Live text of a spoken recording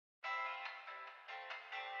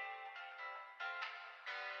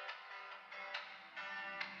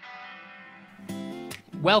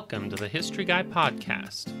Welcome to the History Guy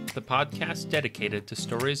Podcast, the podcast dedicated to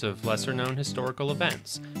stories of lesser-known historical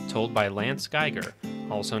events, told by Lance Geiger,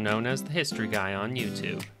 also known as the History Guy on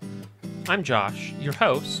YouTube. I'm Josh, your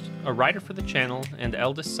host, a writer for the channel and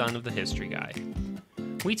eldest son of the History Guy.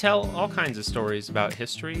 We tell all kinds of stories about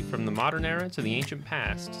history from the modern era to the ancient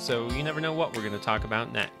past, so you never know what we're going to talk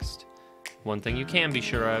about next. One thing you can be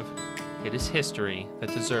sure of, it is history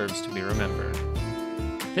that deserves to be remembered.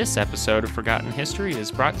 This episode of Forgotten History is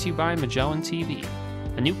brought to you by Magellan TV,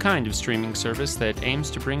 a new kind of streaming service that aims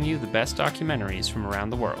to bring you the best documentaries from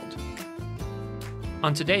around the world.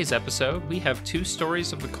 On today's episode, we have two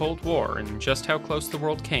stories of the Cold War and just how close the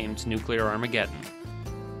world came to nuclear Armageddon.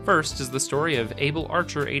 First is the story of Able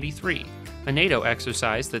Archer 83, a NATO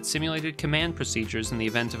exercise that simulated command procedures in the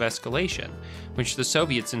event of escalation, which the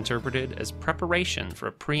Soviets interpreted as preparation for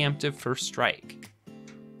a preemptive first strike.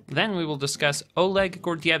 Then we will discuss Oleg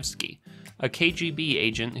Gordievsky, a KGB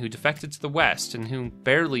agent who defected to the West and who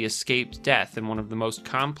barely escaped death in one of the most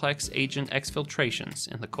complex agent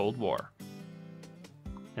exfiltrations in the Cold War.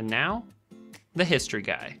 And now, the History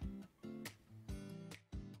Guy.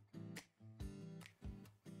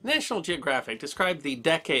 National Geographic described the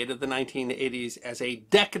decade of the 1980s as a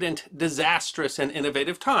decadent, disastrous, and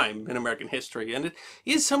innovative time in American history, and it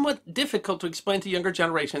is somewhat difficult to explain to younger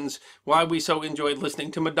generations why we so enjoyed listening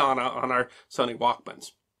to Madonna on our Sony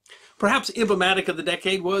Walkmans. Perhaps emblematic of the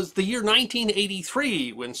decade was the year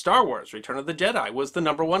 1983, when Star Wars: Return of the Jedi was the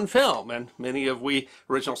 #1 film, and many of we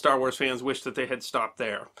original Star Wars fans wished that they had stopped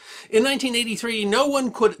there. In 1983, no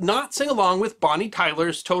one could not sing along with Bonnie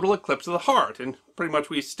Tyler's Total Eclipse of the Heart, and pretty much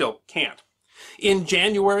we still can't. In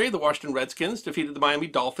January, the Washington Redskins defeated the Miami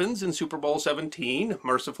Dolphins in Super Bowl XVII,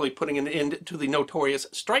 mercifully putting an end to the notorious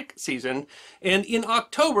strike season. And in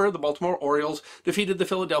October, the Baltimore Orioles defeated the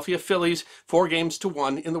Philadelphia Phillies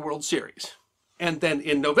 4-1 in the World Series. And then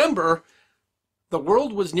in November, the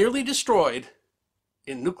world was nearly destroyed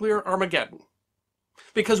in nuclear Armageddon.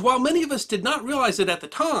 Because while many of us did not realize it at the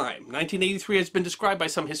time, 1983 has been described by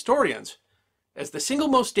some historians as the single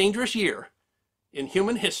most dangerous year in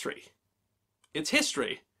human history. It's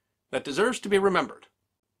history that deserves to be remembered.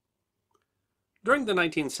 During the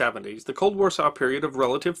 1970s, the Cold War saw a period of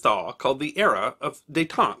relative thaw called the era of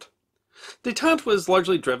détente. Détente was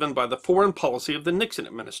largely driven by the foreign policy of the Nixon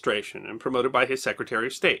administration and promoted by his Secretary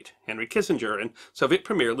of State, Henry Kissinger, and Soviet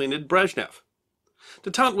Premier Leonid Brezhnev.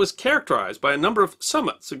 Détente was characterized by a number of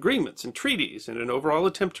summits, agreements, and treaties in an overall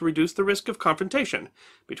attempt to reduce the risk of confrontation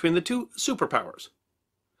between the two superpowers.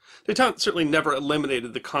 Détente certainly never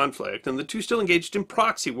eliminated the conflict, and the two still engaged in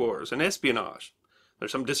proxy wars and espionage.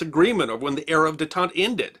 There's some disagreement over when the era of détente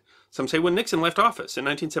ended. Some say when Nixon left office in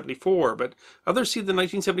 1974, but others see the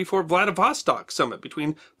 1974 Vladivostok summit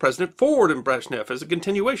between President Ford and Brezhnev as a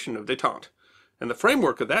continuation of détente. And the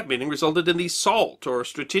framework of that meeting resulted in the SALT, or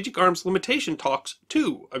Strategic Arms Limitation Talks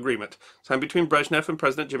II agreement, signed between Brezhnev and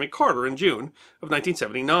President Jimmy Carter in June of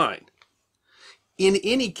 1979. In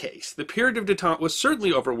any case, the period of détente was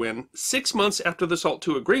certainly over when, 6 months after the SALT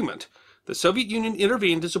II agreement, the Soviet Union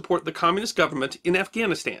intervened to support the communist government in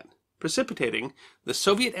Afghanistan, precipitating the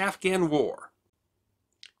Soviet-Afghan War.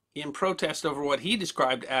 In protest over what he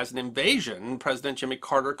described as an invasion, President Jimmy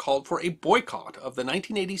Carter called for a boycott of the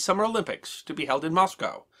 1980 Summer Olympics to be held in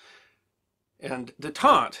Moscow. And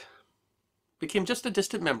détente became just a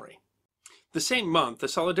distant memory. The same month, the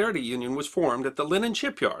Solidarity Union was formed at the Lenin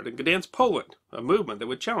Shipyard in Gdansk, Poland, a movement that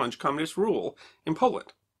would challenge communist rule in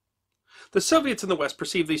Poland. The Soviets and the West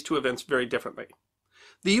perceived these two events very differently.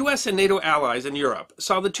 The US and NATO allies in Europe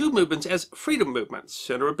saw the two movements as freedom movements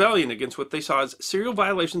and a rebellion against what they saw as serial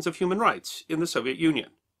violations of human rights in the Soviet Union.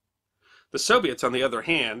 The Soviets, on the other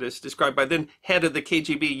hand, as described by then head of the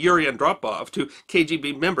KGB Yuri Andropov to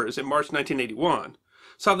KGB members in March 1981,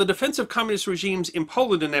 saw the defense of communist regimes in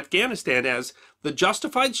Poland and Afghanistan as the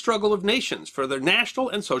justified struggle of nations for their national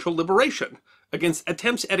and social liberation against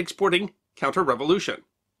attempts at exporting counter-revolution.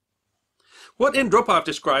 What Andropov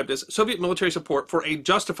described as Soviet military support for a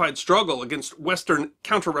justified struggle against Western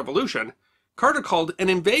counter-revolution, Carter called an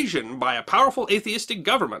invasion by a powerful atheistic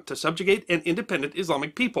government to subjugate an independent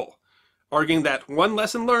Islamic people, arguing that one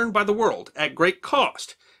lesson learned by the world at great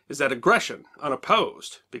cost is that aggression,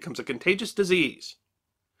 unopposed, becomes a contagious disease.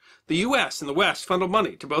 The U.S. and the West funneled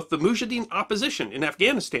money to both the Mujahideen opposition in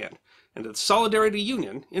Afghanistan and to the Solidarity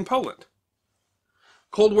Union in Poland.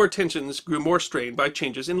 Cold War tensions grew more strained by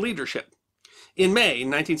changes in leadership. In May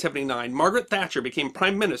 1979, Margaret Thatcher became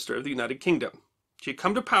Prime Minister of the United Kingdom. She had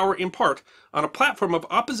come to power in part on a platform of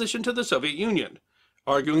opposition to the Soviet Union,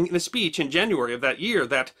 arguing in a speech in January of that year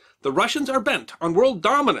that the Russians are bent on world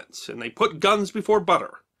dominance and they put guns before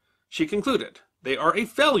butter. She concluded, They are a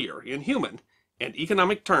failure in human and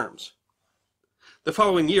economic terms. The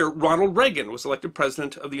following year, Ronald Reagan was elected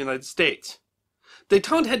President of the United States.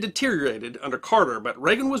 Détente had deteriorated under Carter, but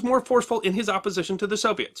Reagan was more forceful in his opposition to the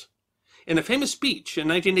Soviets. In a famous speech in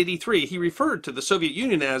 1983, he referred to the Soviet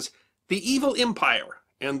Union as the evil empire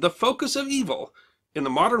and the focus of evil in the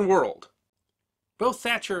modern world. Both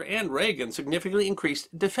Thatcher and Reagan significantly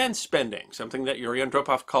increased defense spending, something that Yuri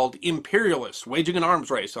Andropov called imperialists waging an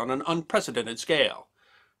arms race on an unprecedented scale.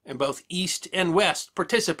 And both East and West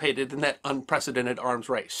participated in that unprecedented arms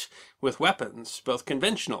race, with weapons both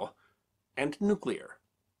conventional and nuclear.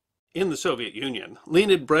 In the Soviet Union,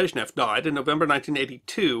 Leonid Brezhnev died in November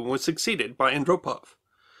 1982 and was succeeded by Andropov.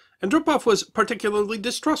 Andropov was particularly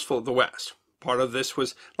distrustful of the West. Part of this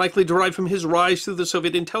was likely derived from his rise through the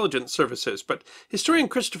Soviet intelligence services, but historian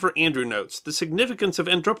Christopher Andrew notes the significance of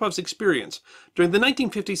Andropov's experience during the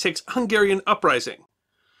 1956 Hungarian uprising.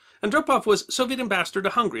 Andropov was Soviet ambassador to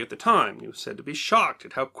Hungary at the time. He was said to be shocked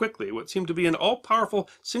at how quickly what seemed to be an all-powerful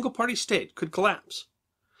single-party state could collapse.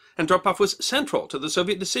 Andropov was central to the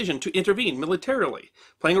Soviet decision to intervene militarily,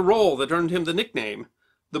 playing a role that earned him the nickname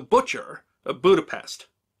the Butcher of Budapest.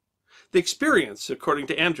 The experience, according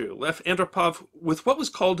to Andrew, left Andropov with what was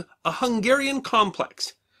called a Hungarian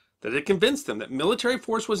complex, that had convinced him that military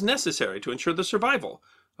force was necessary to ensure the survival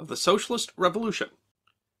of the socialist revolution.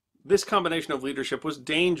 This combination of leadership was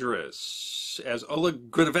dangerous. As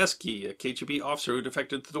Oleg Gordievsky, a KGB officer who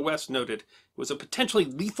defected to the West, noted, it was a potentially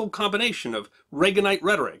lethal combination of Reaganite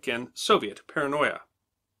rhetoric and Soviet paranoia.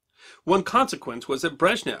 One consequence was that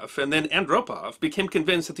Brezhnev and then Andropov became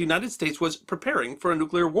convinced that the United States was preparing for a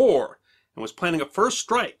nuclear war and was planning a first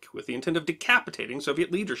strike with the intent of decapitating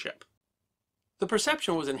Soviet leadership. The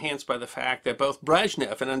perception was enhanced by the fact that both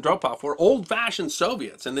Brezhnev and Andropov were old-fashioned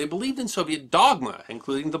Soviets, and they believed in Soviet dogma,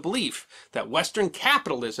 including the belief that Western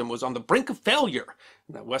capitalism was on the brink of failure,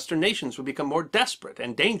 and that Western nations would become more desperate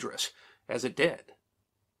and dangerous as it did.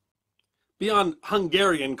 Beyond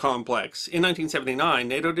Hungarian complex, in 1979,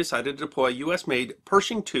 NATO decided to deploy U.S.-made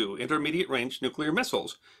Pershing II intermediate-range nuclear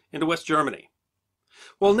missiles into West Germany.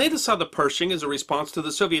 While NATO saw the Pershing as a response to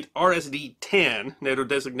the Soviet RSD-10, NATO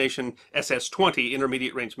designation SS-20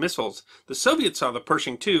 intermediate-range missiles, the Soviets saw the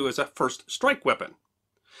Pershing II as a first strike weapon.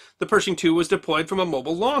 The Pershing II was deployed from a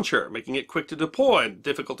mobile launcher, making it quick to deploy and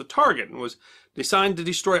difficult to target, and was designed to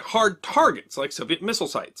destroy hard targets like Soviet missile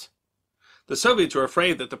sites. The Soviets were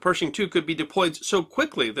afraid that the Pershing II could be deployed so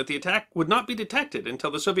quickly that the attack would not be detected until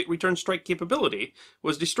the Soviet return strike capability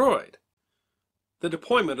was destroyed. The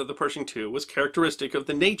deployment of the Pershing II was characteristic of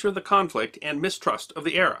the nature of the conflict and mistrust of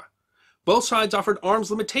the era. Both sides offered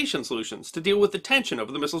arms limitation solutions to deal with the tension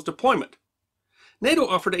over the missile's deployment. NATO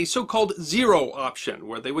offered a so-called zero option,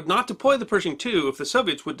 where they would not deploy the Pershing II if the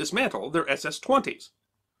Soviets would dismantle their SS-20s.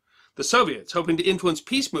 The Soviets, hoping to influence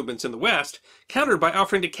peace movements in the West, countered by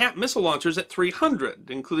offering to cap missile launchers at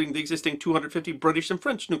 300, including the existing 250 British and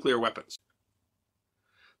French nuclear weapons.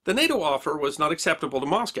 The NATO offer was not acceptable to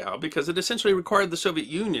Moscow because it essentially required the Soviet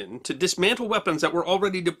Union to dismantle weapons that were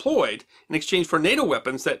already deployed in exchange for NATO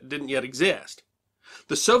weapons that didn't yet exist.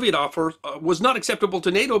 The Soviet offer was not acceptable to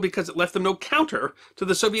NATO because it left them no counter to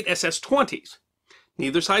the Soviet SS-20s.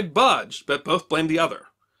 Neither side budged, but both blamed the other.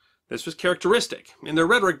 This was characteristic. In their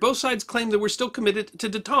rhetoric, both sides claimed they were still committed to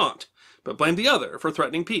détente, but blamed the other for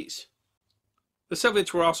threatening peace. The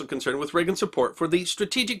Soviets were also concerned with Reagan's support for the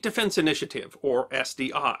Strategic Defense Initiative, or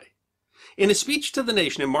SDI. In a speech to the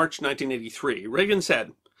nation in March 1983, Reagan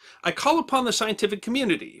said, "I call upon the scientific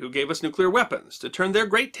community, who gave us nuclear weapons, to turn their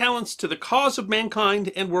great talents to the cause of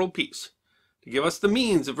mankind and world peace, to give us the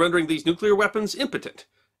means of rendering these nuclear weapons impotent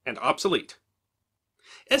and obsolete."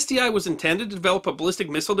 SDI was intended to develop a ballistic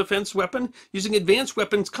missile defense weapon using advanced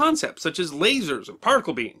weapons concepts such as lasers and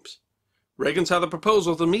particle beams. Reagan saw the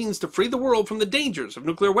proposal as a means to free the world from the dangers of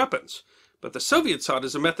nuclear weapons, but the Soviets saw it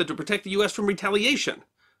as a method to protect the U.S. from retaliation,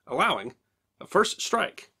 allowing a first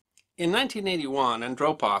strike. In 1981,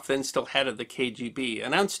 Andropov, then still head of the KGB,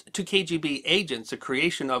 announced to KGB agents the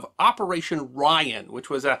creation of Operation Ryan, which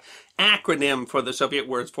was an acronym for the Soviet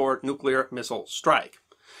words for nuclear missile strike.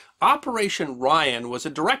 Operation Ryan was a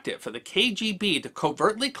directive for the KGB to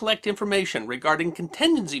covertly collect information regarding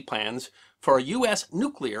contingency plans for a U.S.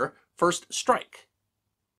 nuclear first strike.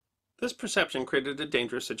 This perception created a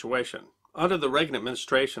dangerous situation. Under the Reagan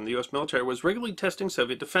administration, the U.S. military was regularly testing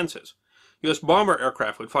Soviet defenses. U.S. bomber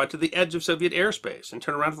aircraft would fly to the edge of Soviet airspace and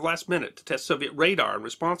turn around at the last minute to test Soviet radar and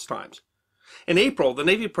response times. In April, the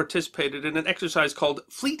Navy participated in an exercise called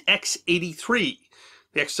Fleet X-83.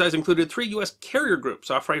 The exercise included 3 U.S. carrier groups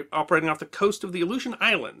operating off the coast of the Aleutian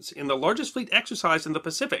Islands in the largest fleet exercise in the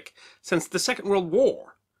Pacific since the Second World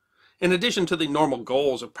War. In addition to the normal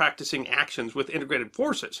goals of practicing actions with integrated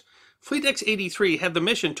forces, Fleet X-83 had the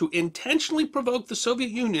mission to intentionally provoke the Soviet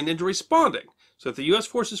Union into responding so that the U.S.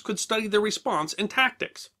 forces could study their response and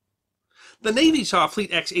tactics. The Navy saw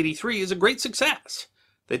Fleet X-83 as a great success.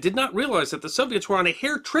 They did not realize that the Soviets were on a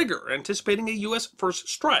hair trigger anticipating a U.S. first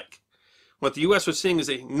strike. What the U.S. was seeing as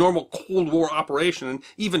a normal Cold War operation and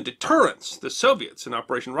even deterrence, the Soviets in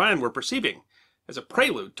Operation Ryan were perceiving as a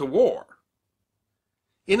prelude to war.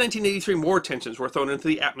 In 1983, more tensions were thrown into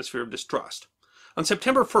the atmosphere of distrust. On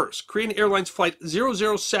September 1st, Korean Airlines Flight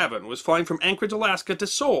 007 was flying from Anchorage, Alaska to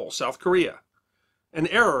Seoul, South Korea. An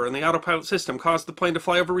error in the autopilot system caused the plane to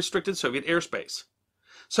fly over restricted Soviet airspace.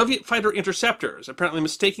 Soviet fighter interceptors, apparently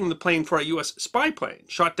mistaking the plane for a U.S. spy plane,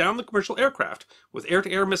 shot down the commercial aircraft with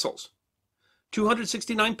air-to-air missiles.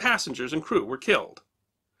 269 passengers and crew were killed.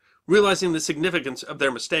 Realizing the significance of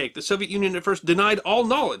their mistake, the Soviet Union at first denied all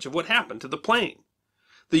knowledge of what happened to the plane.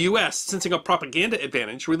 The U.S., sensing a propaganda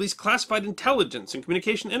advantage, released classified intelligence and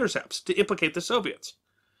communication intercepts to implicate the Soviets.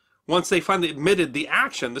 Once they finally admitted the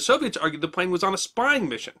action, the Soviets argued the plane was on a spying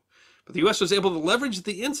mission, but the U.S. was able to leverage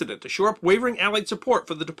the incident to shore up wavering Allied support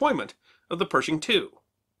for the deployment of the Pershing II.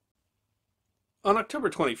 On October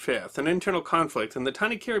 25th, an internal conflict in the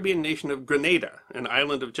tiny Caribbean nation of Grenada, an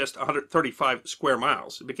island of just 135 square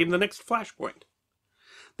miles, became the next flashpoint.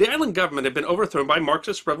 The island government had been overthrown by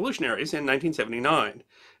Marxist revolutionaries in 1979,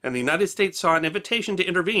 and the United States saw an invitation to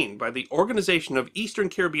intervene by the Organization of Eastern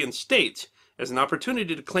Caribbean States as an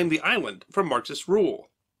opportunity to claim the island from Marxist rule.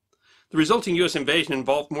 The resulting U.S. invasion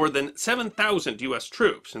involved more than 7,000 U.S.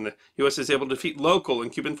 troops, and the U.S. is able to defeat local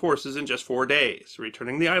and Cuban forces in just 4 days,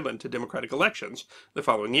 returning the island to democratic elections the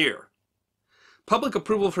following year. Public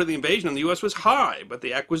approval for the invasion in the U.S. was high, but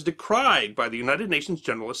the act was decried by the United Nations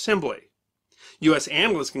General Assembly. U.S.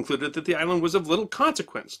 analysts concluded that the island was of little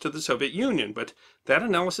consequence to the Soviet Union, but that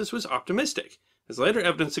analysis was optimistic, as later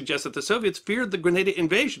evidence suggests that the Soviets feared the Grenada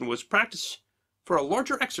invasion was practiced for a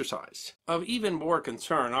larger exercise. Of even more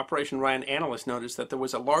concern, Operation Ryan analysts noticed that there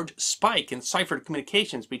was a large spike in ciphered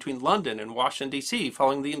communications between London and Washington, D.C.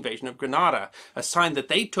 following the invasion of Grenada, a sign that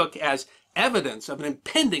they took as evidence of an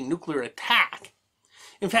impending nuclear attack.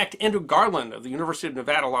 In fact, Andrew Garland of the University of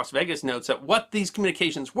Nevada, Las Vegas notes that what these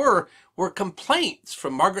communications were complaints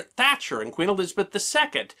from Margaret Thatcher and Queen Elizabeth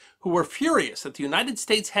II, who were furious that the United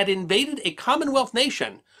States had invaded a Commonwealth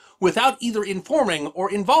nation without either informing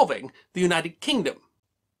or involving the United Kingdom.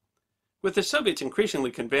 With the Soviets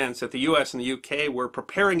increasingly convinced that the US and the UK were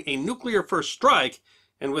preparing a nuclear first strike,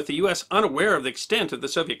 and with the US unaware of the extent of the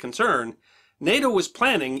Soviet concern, NATO was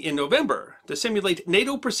planning in November to simulate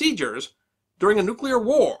NATO procedures during a nuclear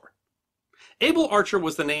war. Able Archer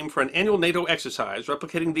was the name for an annual NATO exercise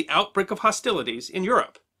replicating the outbreak of hostilities in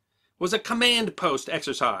Europe. It was a command post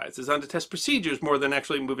exercise designed to test procedures more than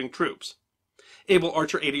actually moving troops. Able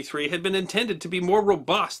Archer 83 had been intended to be more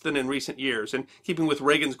robust than in recent years, in keeping with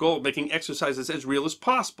Reagan's goal of making exercises as real as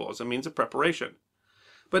possible as a means of preparation.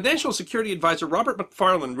 But National Security Advisor Robert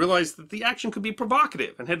McFarlane realized that the action could be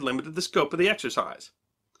provocative and had limited the scope of the exercise.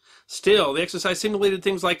 Still, the exercise simulated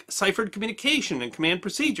things like ciphered communication and command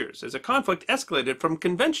procedures as a conflict escalated from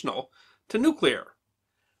conventional to nuclear.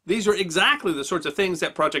 These were exactly the sorts of things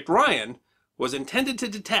that Project Ryan was intended to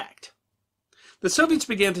detect. The Soviets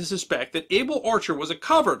began to suspect that Able Archer was a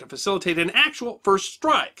cover to facilitate an actual first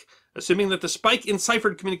strike, assuming that the spike in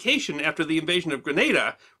ciphered communication after the invasion of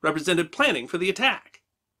Grenada represented planning for the attack.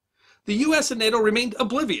 The US and NATO remained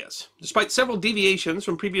oblivious. Despite several deviations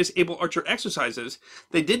from previous Able Archer exercises,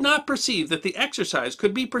 they did not perceive that the exercise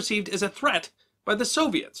could be perceived as a threat by the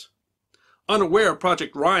Soviets. Unaware of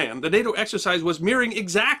Project Ryan, the NATO exercise was mirroring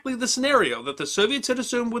exactly the scenario that the Soviets had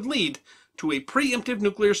assumed would lead to a preemptive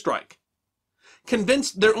nuclear strike.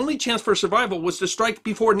 Convinced their only chance for survival was to strike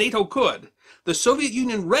before NATO could, the Soviet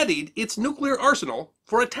Union readied its nuclear arsenal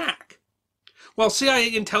for attack. While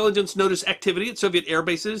CIA intelligence noticed activity at Soviet air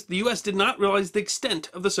bases, the U.S. did not realize the extent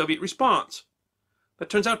of the Soviet response. That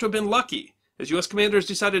turns out to have been lucky, as U.S. commanders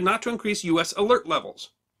decided not to increase U.S. alert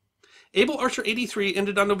levels. Able Archer 83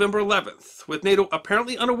 ended on November 11th, with NATO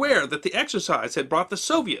apparently unaware that the exercise had brought the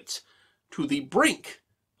Soviets to the brink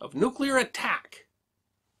of nuclear attack.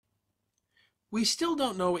 We still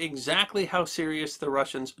don't know exactly how serious the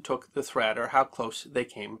Russians took the threat or how close they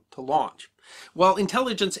came to launch. While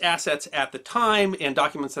intelligence assets at the time and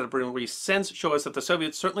documents that have been released since show us that the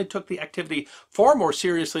Soviets certainly took the activity far more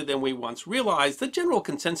seriously than we once realized, the general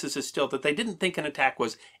consensus is still that they didn't think an attack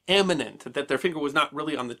was imminent, that their finger was not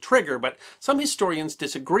really on the trigger, but some historians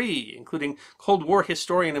disagree, including Cold War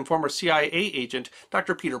historian and former CIA agent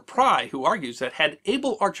Dr. Peter Pry, who argues that had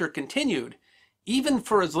Able Archer continued, even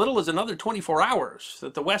for as little as another 24 hours,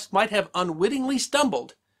 that the West might have unwittingly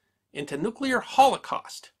stumbled into nuclear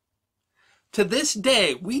holocaust. To this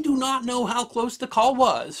day, we do not know how close the call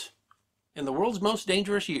was in the world's most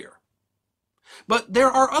dangerous year. But there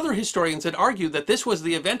are other historians that argue that this was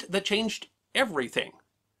the event that changed everything.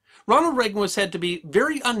 Ronald Reagan was said to be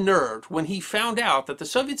very unnerved when he found out that the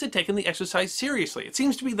Soviets had taken the exercise seriously. It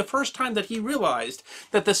seems to be the first time that he realized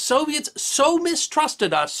that the Soviets so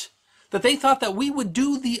mistrusted us that they thought that we would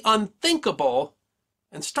do the unthinkable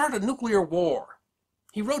and start a nuclear war.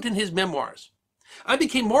 He wrote in his memoirs, "I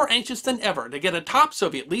became more anxious than ever to get a top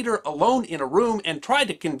Soviet leader alone in a room and try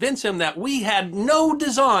to convince him that we had no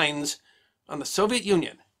designs on the Soviet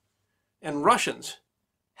Union, and Russians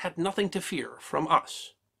had nothing to fear from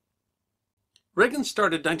us." Reagan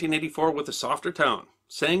started 1984 with a softer tone,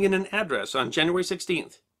 saying in an address on January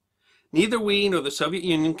 16th, "Neither we nor the Soviet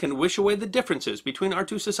Union can wish away the differences between our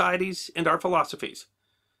two societies and our philosophies,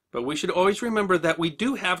 but we should always remember that we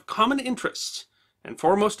do have common interests, and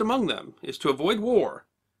foremost among them is to avoid war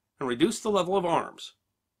and reduce the level of arms."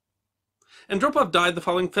 Andropov died the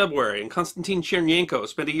following February, and Konstantin Chernyenko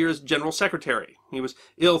spent a year as general secretary. He was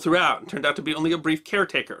ill throughout and turned out to be only a brief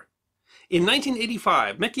caretaker. In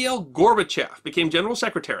 1985, Mikhail Gorbachev became general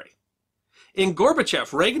secretary. In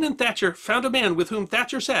Gorbachev, Reagan and Thatcher found a man with whom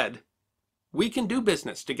Thatcher said, "We can do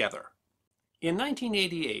business together." In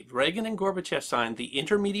 1988, Reagan and Gorbachev signed the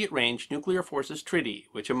Intermediate Range Nuclear Forces Treaty,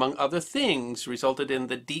 which among other things resulted in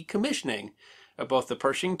the decommissioning of both the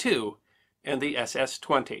Pershing II and the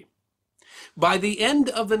SS-20. By the end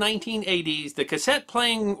of the 1980s, the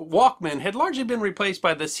cassette-playing Walkman had largely been replaced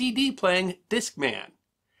by the CD-playing Discman,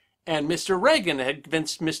 and Mr. Reagan had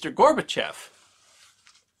convinced Mr. Gorbachev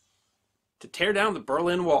to tear down the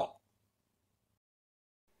Berlin Wall.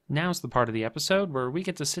 Now's the part of the episode where we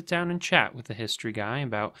get to sit down and chat with the history guy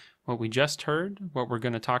about what we just heard, what we're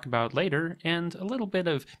going to talk about later, and a little bit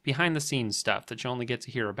of behind-the-scenes stuff that you only get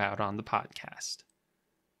to hear about on the podcast.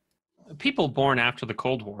 People born after the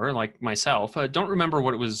Cold War, like myself, don't remember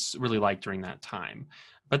what it was really like during that time.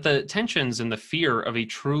 But the tensions and the fear of a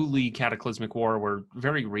truly cataclysmic war were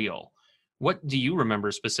very real. What do you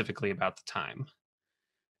remember specifically about the time?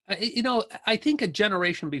 I think a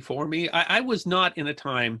generation before me, I was not in a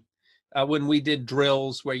time when we did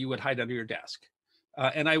drills where you would hide under your desk.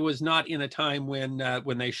 And I was not in a time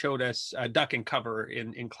when they showed us duck and cover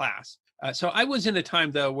in class. So I was in a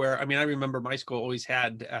time, though, where, I remember my school always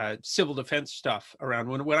had civil defense stuff around.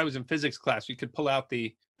 When I was in physics class, we could pull out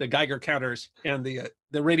the Geiger counters and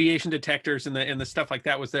the radiation detectors and the stuff like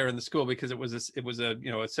that was there in the school because it was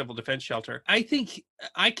a civil defense shelter. I think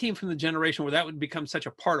I came from the generation where that would become such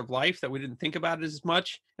a part of life that we didn't think about it as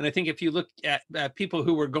much. And I think if you look at people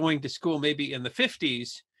who were going to school maybe in the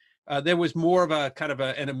 50s, there was more of a kind of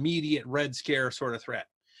an immediate Red Scare sort of threat.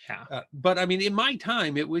 Yeah. But in my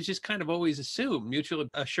time, it was just kind of always assumed mutually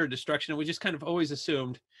assured destruction. It was just kind of always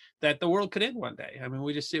assumed that the world could end one day.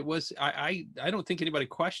 I don't think anybody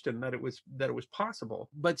questioned that it was possible.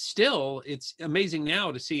 But still, it's amazing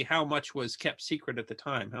now to see how much was kept secret at the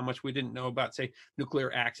time, how much we didn't know about, say,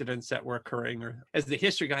 nuclear accidents that were occurring. Or as the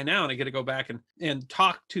history guy now, and I get to go back and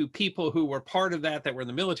talk to people who were part of that were in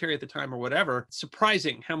the military at the time or whatever, it's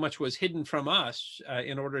surprising how much was hidden from us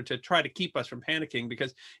in order to try to keep us from panicking,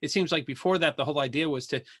 because it seems like before that, the whole idea was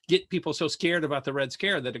to get people so scared about the Red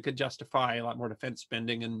Scare that it could justify a lot more defense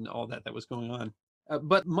spending and all that was going on.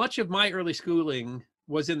 But much of my early schooling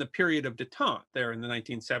was in the period of détente there in the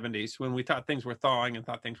 1970s, when we thought things were thawing and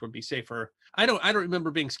thought things would be safer. I don't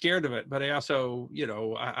remember being scared of it, but I also,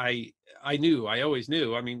 I always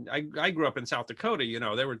knew. I grew up in South Dakota.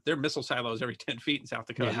 There were missile silos every 10 feet in South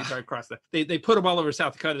Dakota. Yeah. You drive across they put them all over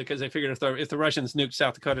South Dakota because they figured if the Russians nuked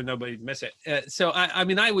South Dakota, nobody'd miss it. So I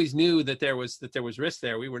always knew that there was risk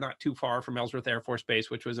there. We were not too far from Ellsworth Air Force Base,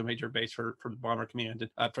 which was a major base for the Bomber Command,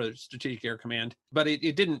 for the Strategic Air Command. But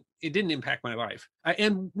it didn't impact my life.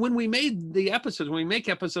 And when we made the episodes, when we make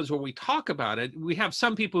episodes where we talk about it, we have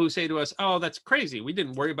some people who say to us, "Oh, that's crazy. We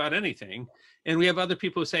didn't worry about anything." And we have other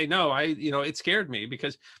people who say, "No, it scared me,"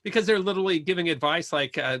 because they're literally giving advice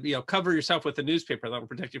like, cover yourself with the newspaper that will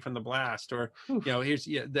protect you from the blast, or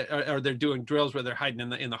or they're doing drills where they're hiding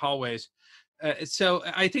in the hallways. So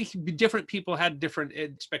I think different people had different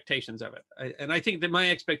expectations of it. And I think that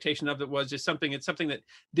my expectation of it was just something that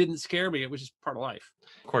didn't scare me. It was just part of life.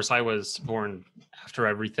 Of course, I was born after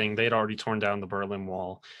everything. They'd already torn down the Berlin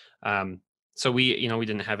Wall. So we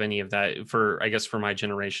didn't have any of that. For my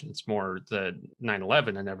generation, it's more the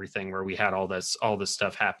 9/11 and everything, where we had all this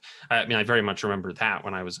stuff happen. I very much remember that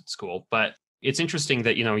when I was at school. But it's interesting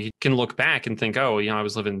that, you can look back and think, oh, I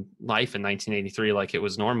was living life in 1983 like it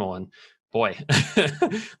was normal. boy,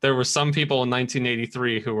 there were some people in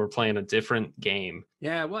 1983 who were playing a different game.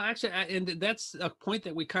 Yeah, well, actually, and that's a point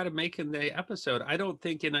that we kind of make in the episode. I don't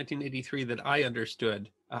think in 1983 that I understood.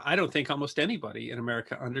 I don't think almost anybody in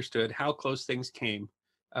America understood how close things came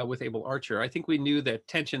with Able Archer. I think we knew that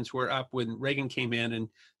tensions were up when Reagan came in and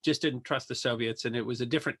just didn't trust the Soviets, and it was a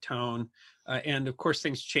different tone. And of course,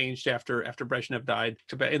 things changed after Brezhnev died.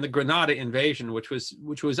 In the Grenada invasion, which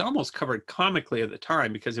was almost covered comically at the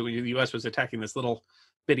time, because the U.S. was attacking this little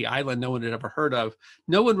bitty island no one had ever heard of.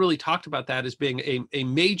 No one really talked about that as being a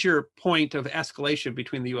major point of escalation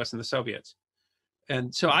between the U.S. and the Soviets.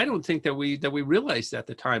 And so I don't think that we realized at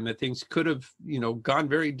the time that things could have, gone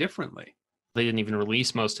very differently. They didn't even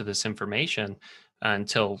release most of this information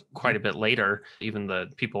until quite a bit later. Even the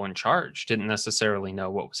people in charge didn't necessarily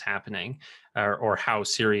know what was happening or how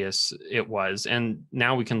serious it was. And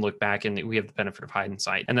now we can look back and we have the benefit of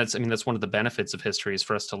hindsight. And that's one of the benefits of history, is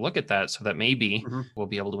for us to look at that so that maybe we'll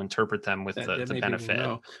be able to interpret them with the benefit.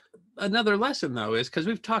 We'll another lesson, though, is because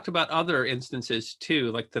we've talked about other instances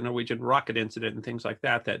too, like the Norwegian rocket incident and things like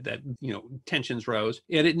that tensions rose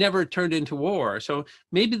and it never turned into war. So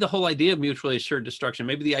maybe the whole idea of mutually assured destruction,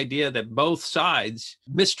 maybe the idea that both sides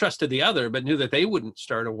mistrusted the other but knew that they wouldn't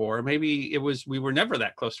start a war, maybe we were never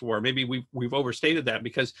that close to war. Maybe we've overstated that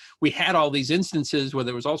because we had all these instances where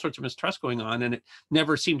there was all sorts of mistrust going on and it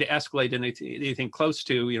never seemed to escalate anything close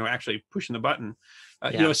to actually pushing the button.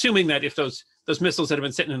 Assuming that if those missiles that have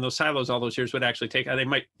been sitting in those silos all those years would actually take, they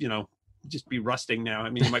might, just be rusting now.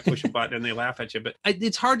 I mean, you might push a button and they laugh at you, but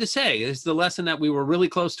it's hard to say. Is the lesson that we were really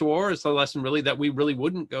close to war? Is the lesson really that we really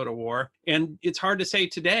wouldn't go to war? And it's hard to say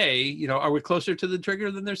today, are we closer to the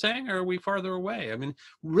trigger than they're saying, or are we farther away? I mean,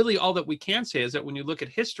 really all that we can say is that when you look at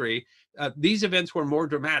history, these events were more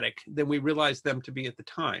dramatic than we realized them to be at the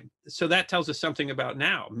time. So that tells us something about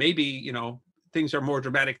now. Maybe, things are more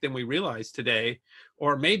dramatic than we realize today,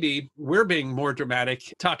 or maybe we're being more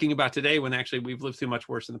dramatic talking about today when actually we've lived through much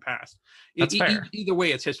worse in the past. That's fair. Either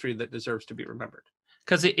way, it's history that deserves to be remembered.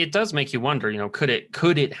 Because it does make you wonder, could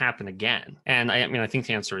it happen again? And I think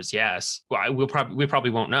the answer is yes. Well, we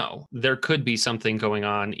probably won't know. There could be something going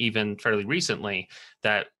on even fairly recently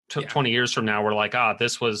that 20 years from now we're like,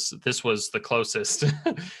 this was the closest.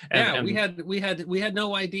 We had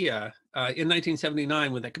no idea in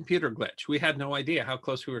 1979 with that computer glitch. We had no idea how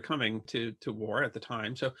close we were coming to war at the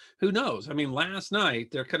time. So who knows? I mean, last night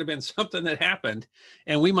there could have been something that happened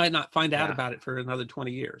and we might not find out about it for another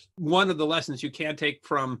 20 years. One of the lessons you can take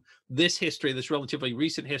from this history, this relatively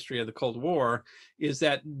recent history of the Cold War, is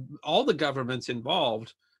that all the governments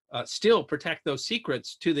involved still protect those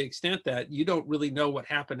secrets to the extent that you don't really know what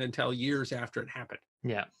happened until years after it happened.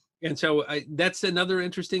 Yeah. And so that's another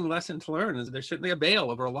interesting lesson to learn, is there's certainly a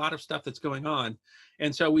veil over a lot of stuff that's going on.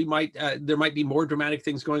 And so there might be more dramatic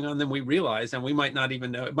things going on than we realize, and we might not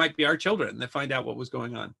even know. It might be our children that find out what was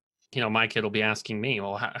going on. My kid will be asking me,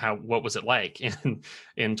 well, what was it like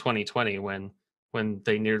in 2020 when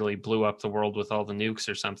they nearly blew up the world with all the nukes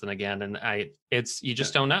or something again? And you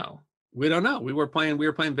just don't know. We don't know. We were playing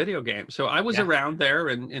video games. So I was around there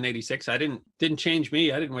in 86. I didn't change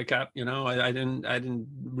me. I didn't wake up, I didn't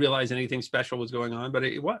realize anything special was going on, but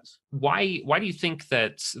it was. Why do you think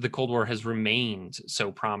that the Cold War has remained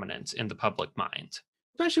so prominent in the public mind?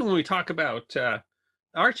 Especially when we talk about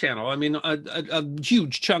our channel. I mean, a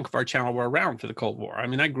huge chunk of our channel were around for the Cold War. I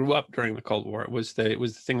mean, I grew up during the Cold War. It was the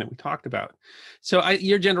thing that we talked about. So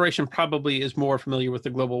your generation probably is more familiar with the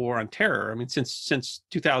global war on terror. I mean, since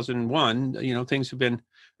 2001, things have been,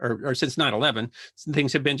 or since 9/11,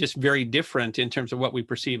 things have been just very different in terms of what we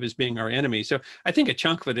perceive as being our enemy. So I think a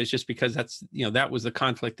chunk of it is just because that was the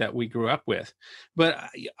conflict that we grew up with. But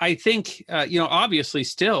I think, obviously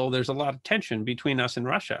still there's a lot of tension between us and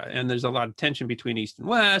Russia, and there's a lot of tension between East and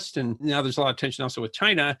West, and now there's a lot of tension also with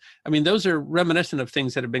China. I mean, those are reminiscent of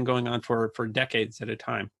things that have been going on for decades at a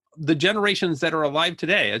time. The generations that are alive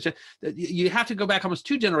today, you have to go back almost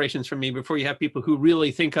 2 generations from me before you have people who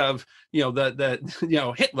really think of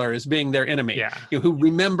Hitler as being their enemy, who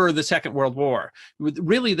remember the Second World War.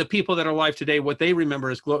 Really, the people that are alive today, what they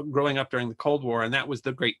remember is growing up during the Cold War, and that was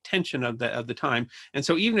the great tension of the time. And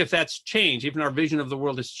so even if that's changed, even our vision of the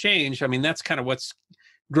world has changed, I mean, that's kind of what's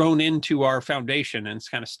grown into our foundation, and it's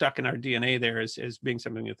kind of stuck in our DNA there as being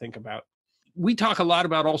something to think about. We talk a lot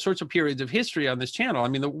about all sorts of periods of history on this channel. I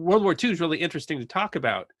mean, the World War II is really interesting to talk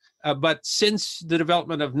about. But since the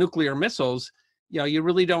development of nuclear missiles, you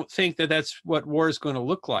really don't think that that's what war is going to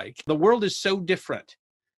look like. The world is so different.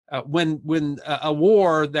 When a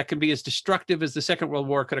war that can be as destructive as the Second World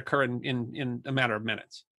War could occur in a matter of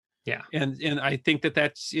minutes. Yeah. And I think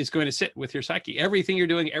that is going to sit with your psyche. Everything you're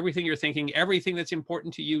doing, everything you're thinking, everything that's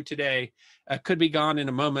important to you today could be gone in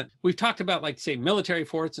a moment. We've talked about, like, say, military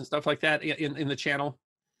force and stuff like that in the channel.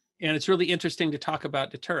 And it's really interesting to talk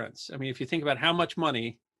about deterrence. I mean, if you think about how much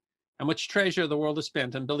money, how much treasure the world has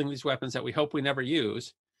spent on building these weapons that we hope we never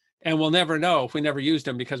use, and we'll never know if we never used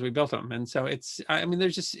them because we built them. And so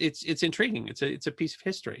there's just, it's intriguing. It's a piece of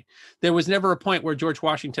history. There was never a point where George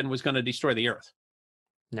Washington was going to destroy the earth.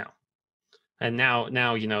 No. And now,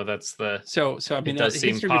 that's the, so I mean, it does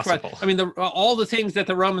seem possible. Before, I mean, all the things that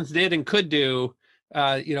the Romans did and could do,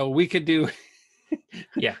 we could do.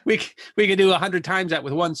 Yeah, we could do 100 times that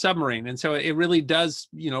with one submarine. And so it really does,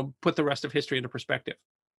 put the rest of history into perspective.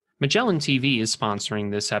 Magellan TV is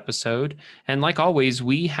sponsoring this episode, and like always,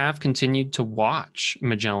 we have continued to watch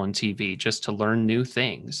Magellan TV just to learn new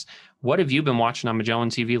things. What have you been watching on Magellan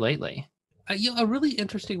TV lately? A really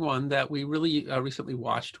interesting one that we really recently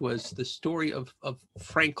watched was the story of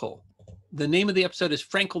Frankel. The name of the episode is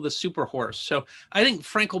Frankel the Super Horse. So I think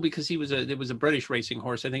Frankel, because it was a British racing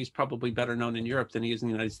horse, I think he's probably better known in Europe than he is in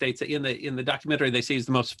the United States. In the documentary, they say he's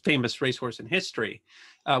the most famous racehorse in history,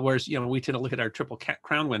 whereas we tend to look at our Triple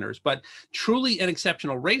Crown winners. But truly an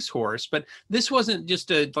exceptional racehorse. But this wasn't just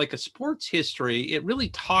like a sports history. It really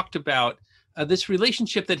talked about this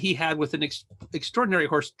relationship that he had with an extraordinary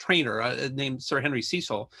horse trainer named Sir Henry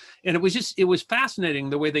Cecil. And it was fascinating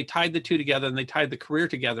the way they tied the two together, and they tied the career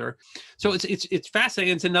together. So it's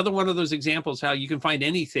fascinating. It's another one of those examples how you can find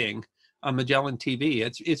anything on Magellan TV.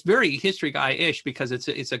 It's very History Guy-ish, because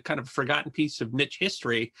it's a kind of forgotten piece of niche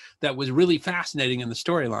history that was really fascinating in the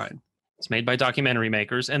storyline. It's made by documentary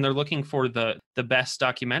makers, and they're looking for the best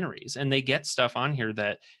documentaries, and they get stuff on here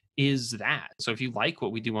that is that. So if you like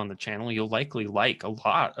what we do on the channel, you'll likely like a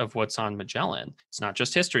lot of what's on Magellan. It's not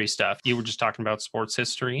just history stuff. You were just talking about sports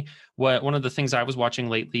history. One of the things I was watching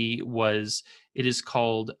lately was, it is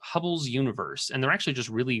called Hubble's Universe. And they're actually just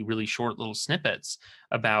really, really short little snippets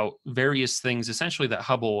about various things essentially that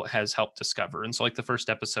Hubble has helped discover. And so like the first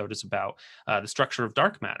episode is about the structure of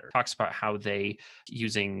dark matter. It talks about how they,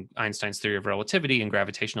 using Einstein's theory of relativity and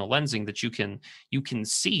gravitational lensing, that you can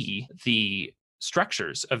see the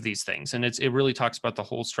structures of these things, and it really talks about the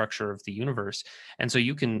whole structure of the universe. And so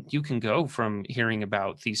you can go from hearing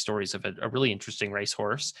about these stories of a really interesting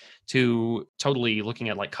racehorse to totally looking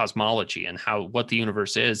at like cosmology and what the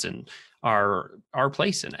universe is and our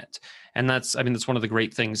place in it. And that's one of the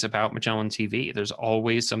great things about Magellan TV. There's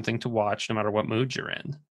always something to watch no matter what mood you're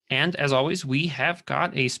in. And as always, we have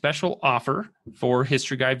got a special offer for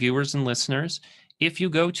History Guy viewers and listeners. If you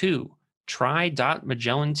go to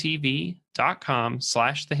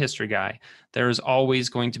try.magellantv.com/thehistoryguy. There is always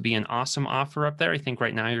going to be an awesome offer up there. I think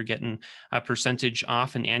right now you're getting a percentage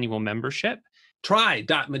off an annual membership.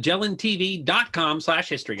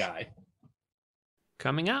 Try.magellantv.com/historyguy.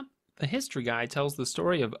 Coming up, the History Guy tells the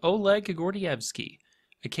story of Oleg Gordievsky,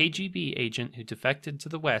 a KGB agent who defected to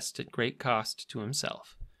the West at great cost to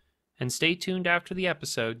himself. And stay tuned after the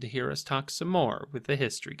episode to hear us talk some more with the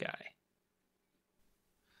History Guy.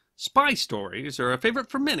 Spy stories are a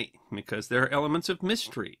favorite for many because they're elements of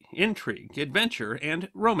mystery, intrigue, adventure, and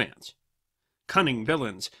romance. Cunning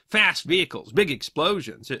villains, fast vehicles, big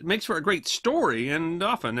explosions. It makes for a great story and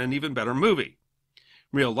often an even better movie.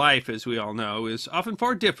 Real life, as we all know, is often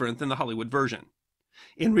far different than the Hollywood version.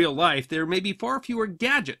 In real life, there may be far fewer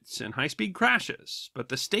gadgets and high-speed crashes, but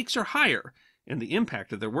the stakes are higher, and the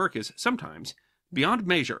impact of their work is sometimes beyond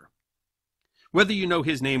measure. Whether you know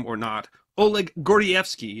his name or not, Oleg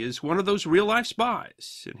Gordievsky is one of those real-life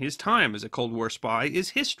spies, and his time as a Cold War spy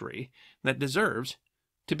is history that deserves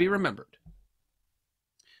to be remembered.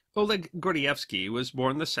 Oleg Gordievsky was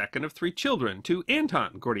born the second of 3 children to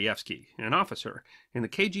Anton Gordievsky, an officer in the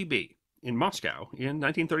KGB in Moscow in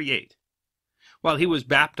 1938. While he was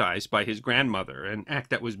baptized by his grandmother, an act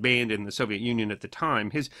that was banned in the Soviet Union at the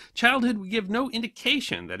time, his childhood would give no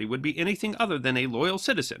indication that he would be anything other than a loyal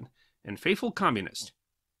citizen and faithful communist.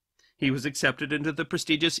 He was accepted into the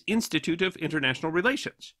prestigious Institute of International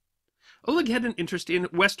Relations. Oleg had an interest in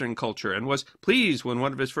Western culture and was pleased when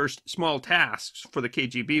one of his first small tasks for the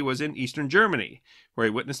KGB was in Eastern Germany, where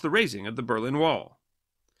he witnessed the raising of the Berlin Wall.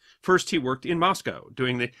 First, he worked in Moscow,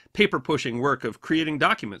 doing the paper-pushing work of creating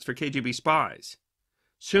documents for KGB spies.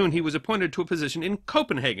 Soon he was appointed to a position in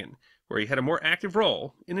Copenhagen, where he had a more active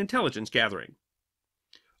role in intelligence gathering.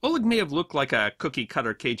 Oleg may have looked like a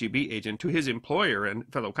cookie-cutter KGB agent to his employer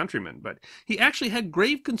and fellow countrymen, but he actually had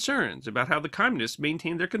grave concerns about how the communists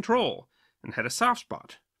maintained their control and had a soft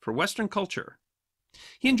spot for Western culture.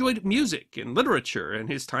 He enjoyed music and literature, and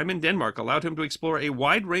his time in Denmark allowed him to explore a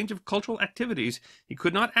wide range of cultural activities he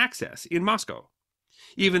could not access in Moscow.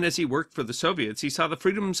 Even as he worked for the Soviets, he saw the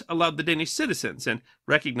freedoms allowed the Danish citizens and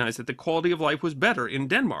recognized that the quality of life was better in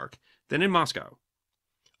Denmark than in Moscow.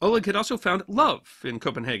 Oleg had also found love in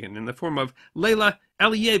Copenhagen in the form of Leila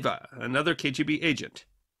Aliyeva, another KGB agent.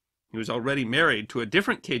 He was already married to a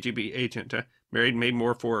different KGB agent, married made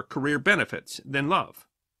more for career benefits than love.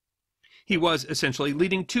 He was essentially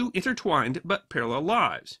leading two intertwined but parallel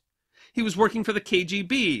lives. He was working for the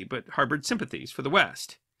KGB but harbored sympathies for the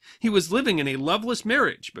West. He was living in a loveless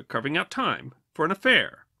marriage but carving out time for an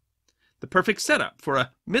affair. The perfect setup for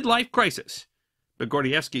a midlife crisis. But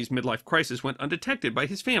Gordievsky's midlife crisis went undetected by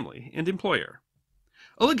his family and employer.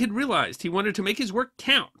 Oleg had realized he wanted to make his work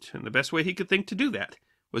count, and the best way he could think to do that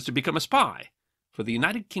was to become a spy for the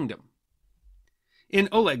United Kingdom. In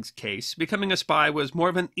Oleg's case, becoming a spy was more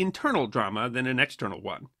of an internal drama than an external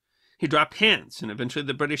one. He dropped hints, and eventually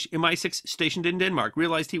the British MI6 stationed in Denmark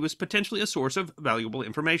realized he was potentially a source of valuable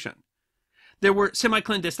information. There were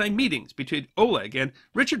semi-clandestine meetings between Oleg and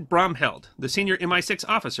Richard Bromheld, the senior MI6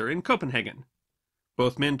 officer in Copenhagen.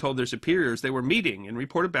 Both men told their superiors they were meeting and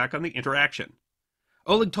reported back on the interaction.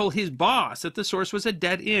 Oleg told his boss that the source was a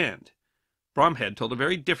dead end. Bromhead told a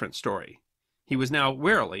very different story. He was now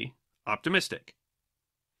warily optimistic.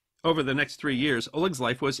 Over the next 3 years, Oleg's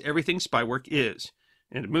life was everything spy work is,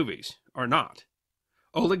 and movies are not.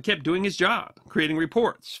 Oleg kept doing his job, creating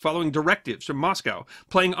reports, following directives from Moscow,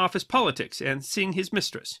 playing office politics, and seeing his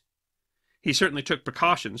mistress. He certainly took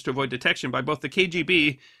precautions to avoid detection by both the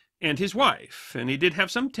KGB and his wife, and he did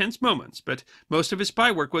have some tense moments, but most of his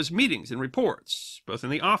spy work was meetings and reports, both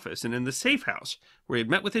in the office and in the safe house, where he had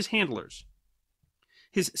met with his handlers.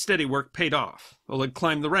 His steady work paid off. Oleg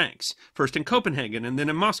climbed the ranks, first in Copenhagen and then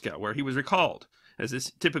in Moscow, where he was recalled, as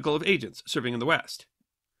is typical of agents serving in the West.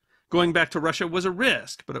 Going back to Russia was a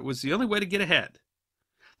risk, but it was the only way to get ahead.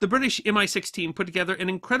 The British MI6 team put together an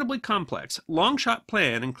incredibly complex, long-shot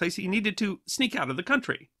plan in case he needed to sneak out of the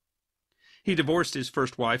country. He divorced his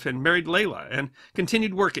first wife and married Leila and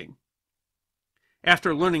continued working.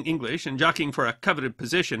 After learning English and jockeying for a coveted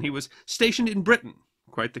position, he was stationed in Britain.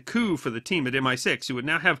 Quite the coup for the team at MI6, who would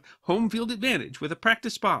now have home field advantage with a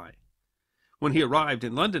practiced spy. When he arrived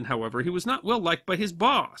in London, however, he was not well liked by his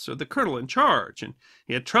boss or the colonel in charge, and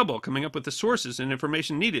he had trouble coming up with the sources and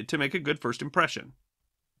information needed to make a good first impression.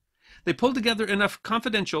 They pulled together enough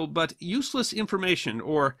confidential but useless information,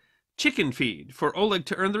 or chicken feed, for Oleg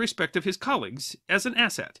to earn the respect of his colleagues as an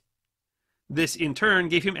asset. This, in turn,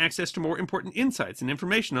 gave him access to more important insights and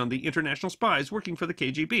information on the international spies working for the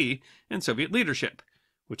KGB and Soviet leadership,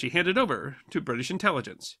 which he handed over to British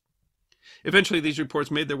intelligence. Eventually, these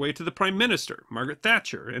reports made their way to the Prime Minister, Margaret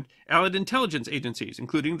Thatcher, and allied intelligence agencies,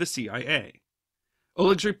 including the CIA.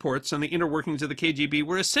 Oleg's reports on the inner workings of the KGB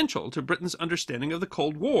were essential to Britain's understanding of the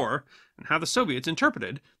Cold War and how the Soviets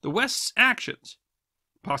interpreted the West's actions.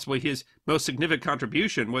 Possibly his most significant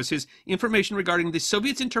contribution was his information regarding the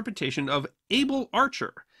Soviets' interpretation of Able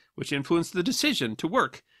Archer, which influenced the decision to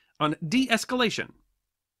work on de-escalation.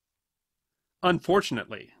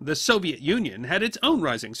 Unfortunately, the Soviet Union had its own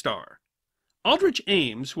rising star. Aldrich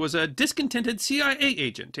Ames was a discontented CIA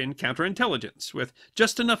agent in counterintelligence, with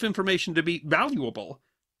just enough information to be valuable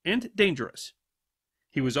and dangerous.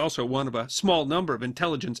 He was also one of a small number of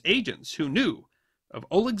intelligence agents who knew of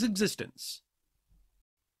Oleg's existence.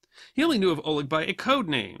 He only knew of Oleg by a code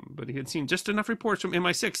name, but he had seen just enough reports from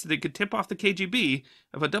MI6 that he could tip off the KGB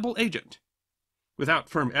of a double agent. Without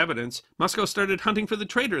firm evidence, Moscow started hunting for the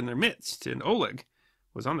traitor in their midst, and Oleg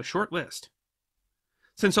was on the short list.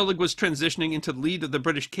 Since Oleg was transitioning into the lead of the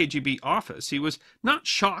British KGB office, he was not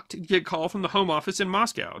shocked to get a call from the Home Office in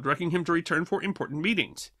Moscow, directing him to return for important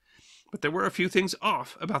meetings. But there were a few things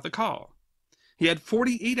off about the call. He had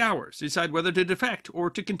 48 hours to decide whether to defect or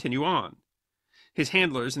to continue on. His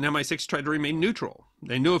handlers in MI6 tried to remain neutral.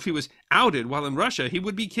 They knew if he was outed while in Russia, he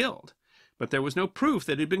would be killed. But there was no proof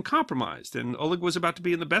that he had been compromised, and Oleg was about to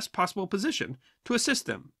be in the best possible position to assist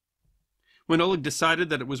them. When Oleg decided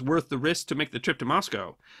that it was worth the risk to make the trip to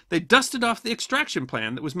Moscow, they dusted off the extraction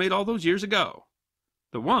plan that was made all those years ago.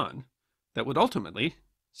 The one that would ultimately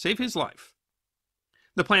save his life.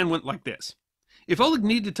 The plan went like this. If Oleg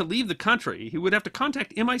needed to leave the country, he would have to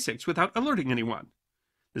contact MI6 without alerting anyone.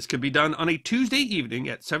 This could be done on a Tuesday evening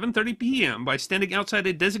at 7:30 p.m. by standing outside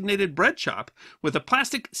a designated bread shop with a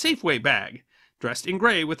plastic Safeway bag, dressed in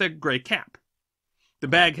gray with a gray cap. The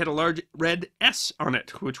bag had a large red S on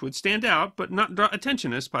it, which would stand out but not draw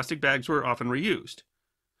attention as plastic bags were often reused.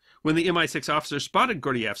 When the MI6 officers spotted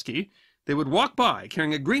Gordievsky, they would walk by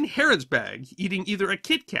carrying a green Harrods bag, eating either a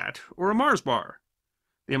Kit Kat or a Mars bar.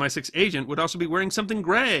 The MI6 agent would also be wearing something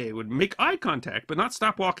gray, would make eye contact but not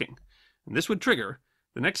stop walking, and this would trigger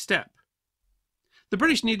the next step. The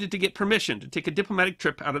British needed to get permission to take a diplomatic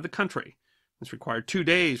trip out of the country. This required 2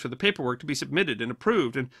 days for the paperwork to be submitted and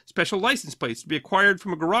approved, and special license plates to be acquired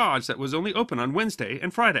from a garage that was only open on Wednesday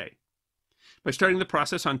and Friday. By starting the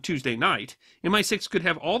process on Tuesday night, MI6 could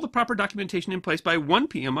have all the proper documentation in place by 1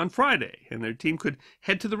 p.m. on Friday, and their team could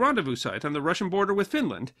head to the rendezvous site on the Russian border with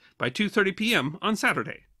Finland by 2:30 p.m. on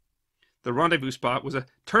Saturday. The rendezvous spot was a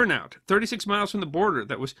turnout 36 miles from the border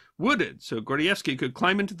that was wooded, so Gordievsky could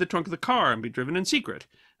climb into the trunk of the car and be driven in secret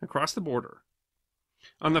across the border.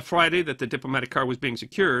 On the Friday that the diplomatic car was being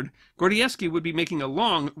secured, Gordievsky would be making a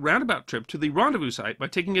long, roundabout trip to the rendezvous site by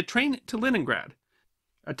taking a train to Leningrad,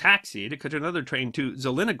 a taxi to catch another train to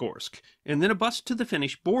Zelenogorsk, and then a bus to the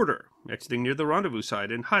Finnish border, exiting near the rendezvous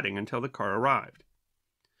site and hiding until the car arrived.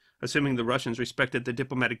 Assuming the Russians respected the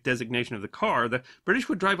diplomatic designation of the car, the British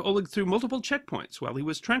would drive Oleg through multiple checkpoints while he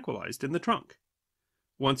was tranquilized in the trunk.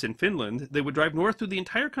 Once in Finland, they would drive north through the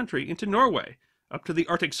entire country into Norway, up to the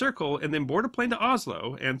Arctic Circle, and then board a plane to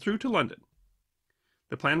Oslo and through to London.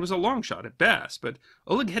 The plan was a long shot at best, but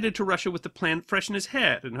Oleg headed to Russia with the plan fresh in his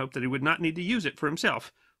head and hoped that he would not need to use it for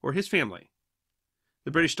himself or his family.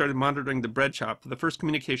 The British started monitoring the bread shop for the first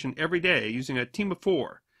communication every day using a team of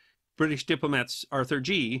 4, British diplomats Arthur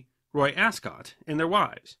G., Roy Ascot, and their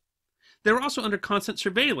wives. They were also under constant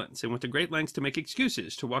surveillance and went to great lengths to make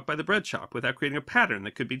excuses to walk by the bread shop without creating a pattern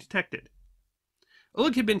that could be detected.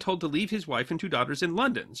 Oleg had been told to leave his wife and 2 daughters in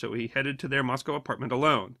London, so he headed to their Moscow apartment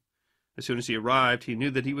alone. As soon as he arrived, he knew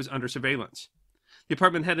that he was under surveillance. The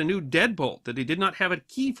apartment had a new deadbolt that he did not have a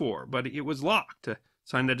key for, but it was locked, a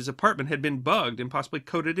sign that his apartment had been bugged and possibly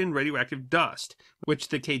coated in radioactive dust, which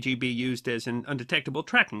the KGB used as an undetectable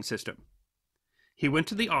tracking system. He went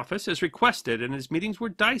to the office as requested, and his meetings were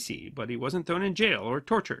dicey, but he wasn't thrown in jail or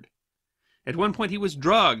tortured. At one point he was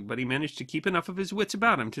drugged, but he managed to keep enough of his wits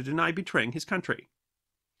about him to deny betraying his country.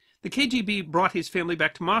 The KGB brought his family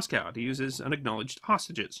back to Moscow to use as unacknowledged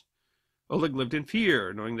hostages. Oleg lived in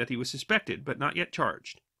fear, knowing that he was suspected, but not yet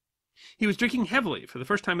charged. He was drinking heavily for the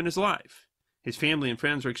first time in his life. His family and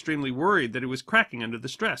friends were extremely worried that he was cracking under the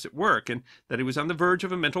stress at work and that he was on the verge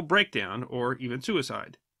of a mental breakdown or even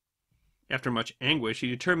suicide. After much anguish, he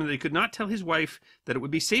determined that he could not tell his wife that it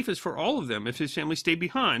would be safest for all of them if his family stayed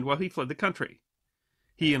behind while he fled the country.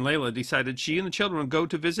 He and Layla decided she and the children would go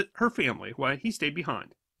to visit her family while he stayed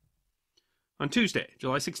behind. On Tuesday,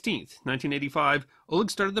 July 16, 1985,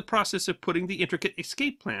 Oleg started the process of putting the intricate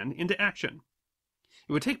escape plan into action.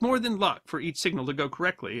 It would take more than luck for each signal to go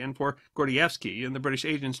correctly and for Gordievsky and the British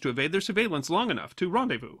agents to evade their surveillance long enough to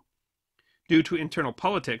rendezvous. Due to internal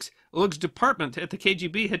politics, Oleg's department at the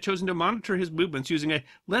KGB had chosen to monitor his movements using a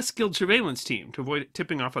less skilled surveillance team to avoid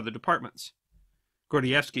tipping off other departments.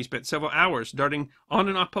 Gordievsky spent several hours darting on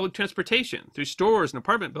and off public transportation, through stores and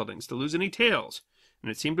apartment buildings to lose any tails,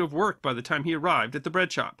 and it seemed to have worked by the time he arrived at the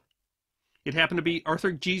bread shop. It happened to be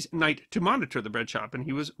Arthur G.'s night to monitor the bread shop, and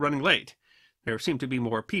he was running late. There seemed to be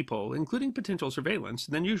more people, including potential surveillance,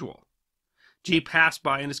 than usual. G passed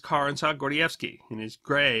by in his car and saw Gordievsky, in his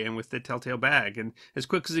gray and with the telltale bag, and as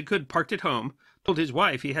quick as he could parked it home, told his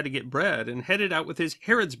wife he had to get bread, and headed out with his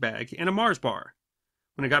Harrods bag and a Mars bar.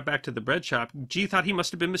 When he got back to the bread shop, G thought he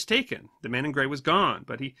must have been mistaken. The man in gray was gone,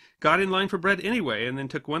 but he got in line for bread anyway, and then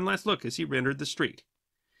took one last look as he re-entered the street.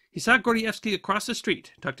 He saw Gordievsky across the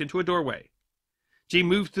street, tucked into a doorway. G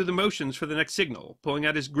moved through the motions for the next signal, pulling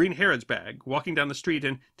out his green Harrods bag, walking down the street,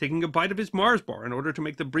 and taking a bite of his Mars bar in order to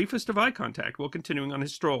make the briefest of eye contact while continuing on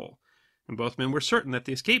his stroll. And both men were certain that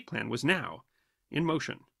the escape plan was now in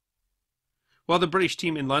motion. While the British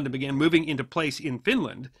team in London began moving into place in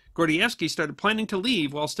Finland, Gordievsky started planning to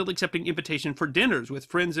leave while still accepting invitations for dinners with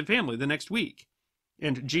friends and family the next week.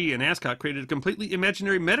 And G and Ascot created a completely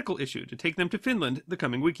imaginary medical issue to take them to Finland the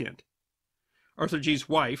coming weekend. Arthur G's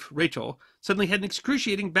wife, Rachel, suddenly had an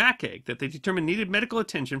excruciating backache that they determined needed medical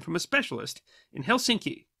attention from a specialist in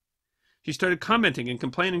Helsinki. She started commenting and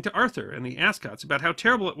complaining to Arthur and the Ascots about how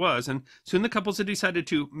terrible it was, and soon the couples had decided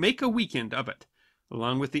to make a weekend of it,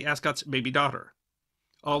 along with the Ascots' baby daughter.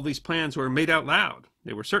 All these plans were made out loud.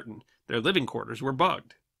 They were certain their living quarters were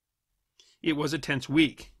bugged. It was a tense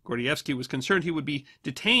week. Gordievsky was concerned he would be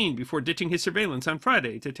detained before ditching his surveillance on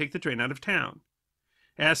Friday to take the train out of town.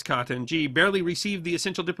 Ascot and G barely received the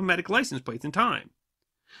essential diplomatic license plates in time.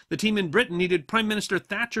 The team in Britain needed Prime Minister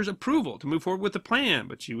Thatcher's approval to move forward with the plan,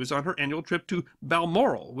 but she was on her annual trip to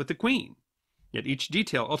Balmoral with the Queen. Yet each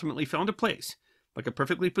detail ultimately fell into place, like a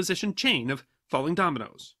perfectly positioned chain of falling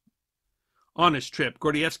dominoes. On his trip,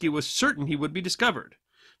 Gordievsky was certain he would be discovered.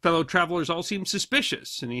 Fellow travelers all seemed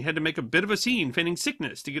suspicious, and he had to make a bit of a scene, feigning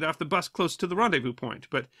sickness, to get off the bus close to the rendezvous point,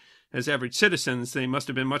 but as average citizens, they must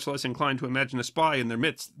have been much less inclined to imagine a spy in their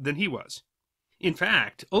midst than he was. In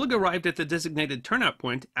fact, Oleg arrived at the designated turnout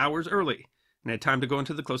point hours early and had time to go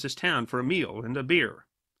into the closest town for a meal and a beer.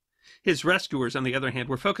 His rescuers, on the other hand,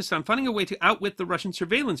 were focused on finding a way to outwit the Russian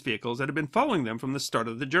surveillance vehicles that had been following them from the start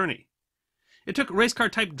of the journey. It took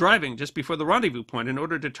race-car-type driving just before the rendezvous point in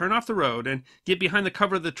order to turn off the road and get behind the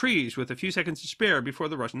cover of the trees with a few seconds to spare before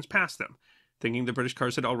the Russians passed them, thinking the British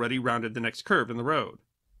cars had already rounded the next curve in the road.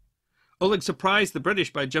 Oleg surprised the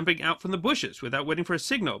British by jumping out from the bushes without waiting for a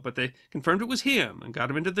signal, but they confirmed it was him and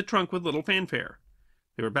got him into the trunk with little fanfare.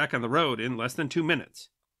 They were back on the road in less than 2 minutes.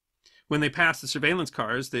 When they passed the surveillance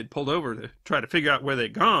cars they'd pulled over to try to figure out where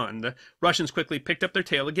they'd gone, the Russians quickly picked up their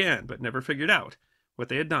tail again, but never figured out what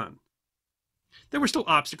they had done. There were still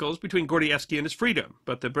obstacles between Gordievsky and his freedom,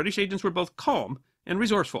 but the British agents were both calm and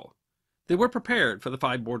resourceful. They were prepared for the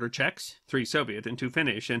 5 border checks, 3 Soviet and 2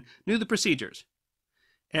 Finnish, and knew the procedures.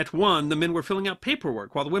 At one, the men were filling out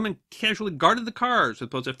paperwork, while the women casually guarded the cars with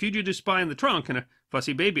both a fugitive spy in the trunk and a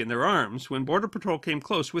fussy baby in their arms when Border Patrol came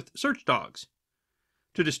close with search dogs.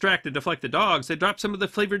 To distract and deflect the dogs, they dropped some of the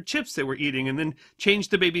flavored chips they were eating and then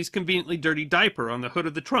changed the baby's conveniently dirty diaper on the hood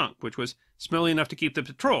of the trunk, which was smelly enough to keep the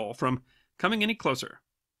patrol from coming any closer.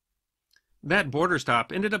 That border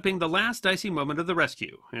stop ended up being the last dicey moment of the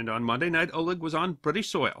rescue, and on Monday night Oleg was on British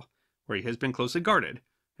soil, where he has been closely guarded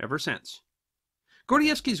ever since.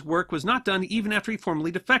 Gordievsky's work was not done even after he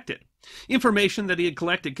formally defected. Information that he had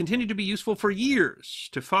collected continued to be useful for years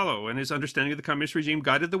to follow, and his understanding of the communist regime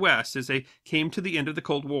guided the West as they came to the end of the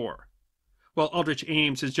Cold War. While Aldrich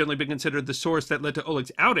Ames has generally been considered the source that led to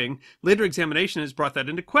Oleg's outing, later examination has brought that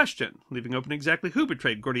into question, leaving open exactly who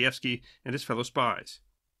betrayed Gordievsky and his fellow spies.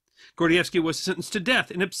 Gordievsky was sentenced to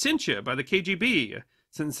death in absentia by the KGB, a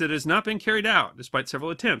sentence that has not been carried out, despite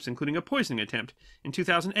several attempts, including a poisoning attempt in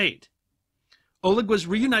 2008. Oleg was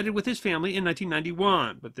reunited with his family in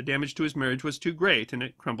 1991, but the damage to his marriage was too great, and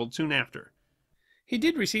it crumbled soon after. He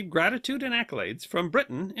did receive gratitude and accolades from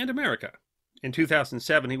Britain and America. In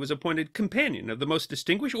 2007, he was appointed Companion of the Most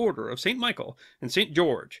Distinguished Order of St. Michael and St.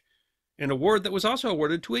 George, an award that was also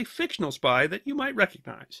awarded to a fictional spy that you might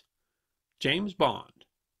recognize, James Bond.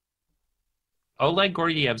 Oleg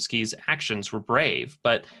Gordievsky's actions were brave,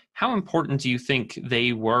 but how important do you think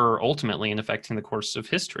they were ultimately in affecting the course of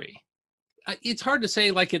history? It's hard to say,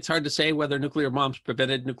 like it's hard to say whether nuclear bombs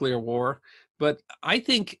prevented nuclear war, but I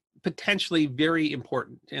think potentially very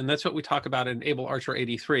important, and that's what we talk about in Able Archer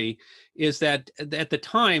 83, is that at the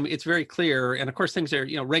time it's very clear, and of course things are,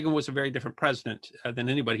 Reagan was a very different president than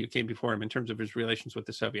anybody who came before him in terms of his relations with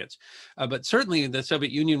the Soviets, but certainly the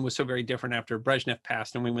Soviet Union was so very different after Brezhnev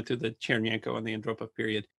passed and we went through the Chernenko and the Andropov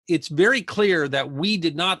period. It's very clear that we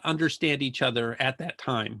did not understand each other at that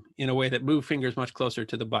time in a way that moved fingers much closer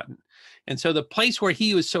to the button. And so the place where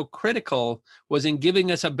he was so critical was in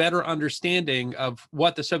giving us a better understanding of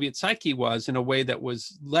what the Soviet psyche was in a way that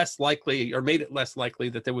was less likely, or made it less likely,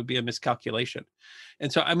 that there would be a miscalculation.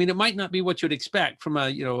 And so, I mean, it might not be what you'd expect from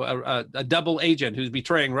a double agent who's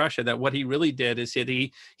betraying Russia, that what he really did is that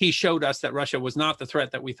he showed us that Russia was not the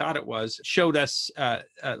threat that we thought it was, showed us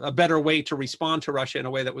a better way to respond to Russia in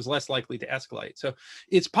a way that was less likely to escalate. So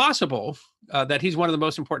it's possible that he's one of the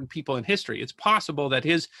most important people in history. It's possible that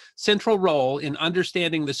his central role in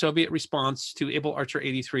understanding the Soviet response to Able Archer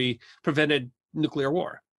 83 prevented nuclear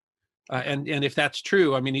war. And if that's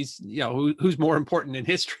true, I mean, he's, who's more important in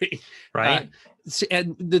history, right?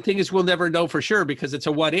 And the thing is, we'll never know for sure because it's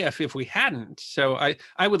a what if we hadn't. So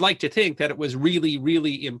I would like to think that it was really,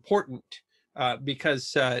 really important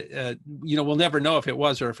because, we'll never know if it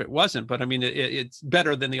was or if it wasn't. But I mean, it's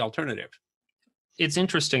better than the alternative. It's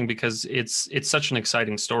interesting because it's such an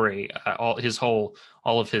exciting story, all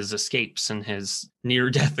of his escapes and his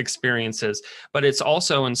near-death experiences, but it's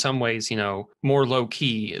also in some ways, more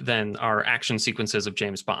low-key than our action sequences of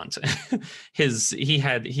James Bond. He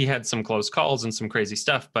had some close calls and some crazy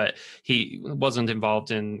stuff, but he wasn't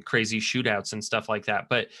involved in crazy shootouts and stuff like that.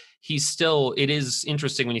 But it is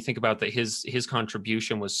interesting when you think about that his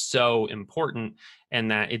contribution was so important,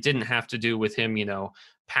 and that it didn't have to do with him,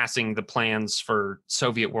 passing the plans for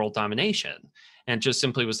Soviet world domination. And just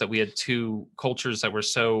simply was that we had two cultures that were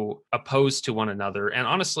so opposed to one another. And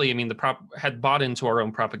honestly, I mean, had bought into our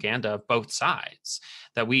own propaganda of both sides,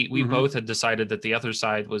 that we both had decided that the other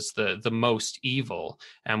side was the most evil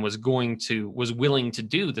and was willing to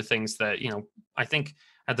do the things that, I think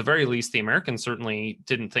at the very least, the Americans certainly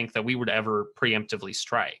didn't think that we would ever preemptively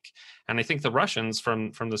strike. And I think the Russians,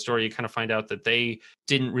 from the story, you kind of find out that they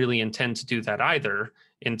didn't really intend to do that either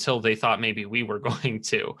until they thought maybe we were going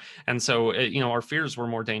to. And so, our fears were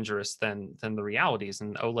more dangerous than the realities.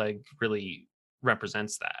 And Oleg really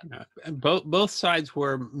represents that. And both sides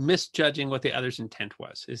were misjudging what the other's intent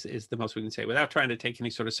was, is the most we can say, without trying to take any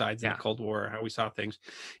sort of sides in the Cold War or how we saw things.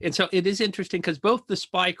 And so it is interesting because both the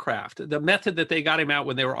spy craft, the method that they got him out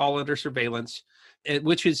when they were all under surveillance,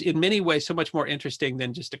 which is in many ways so much more interesting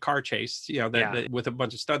than just a car chase, with a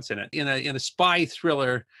bunch of stunts in it. In a spy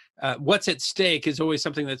thriller, what's at stake is always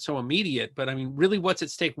something that's so immediate. But I mean, really what's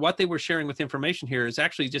at stake, what they were sharing with information here is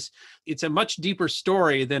actually just, it's a much deeper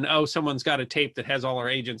story than, oh, someone's got a tape that has all our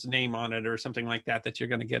agent's name on it or something like that you're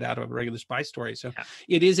going to get out of a regular spy story. So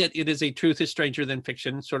it is a truth is stranger than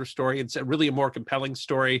fiction sort of story. It's really a more compelling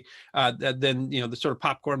story than, the sort of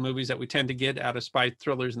popcorn movies that we tend to get out of spy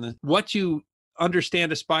thrillers. And what you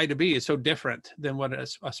understand a spy to be is so different than what a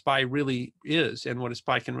spy really is and what a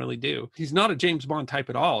spy can really do. He's not a James Bond type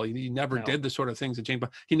at all. He never did the sort of things that James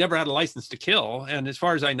Bond, he never had a license to kill. And as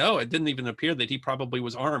far as I know, it didn't even appear that he probably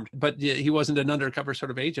was armed, but he wasn't an undercover sort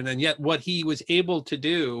of agent. And yet what he was able to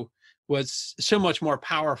do was so much more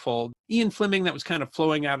powerful. Ian Fleming, that was kind of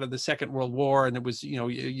flowing out of the Second World War. And it was,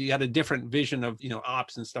 you had a different vision of,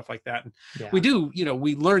 ops and stuff like that. And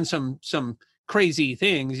we learned some crazy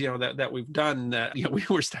things, that we've done. We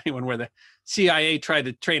were studying one where the CIA tried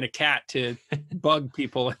to train a cat to bug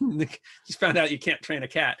people, and just found out you can't train a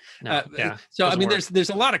cat. So I mean, there's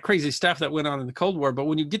a lot of crazy stuff that went on in the Cold War, but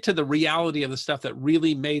when you get to the reality of the stuff that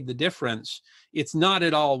really made the difference, it's not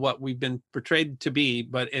at all what we've been portrayed to be,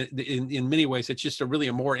 but in many ways, it's just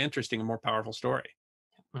a more interesting and more powerful story.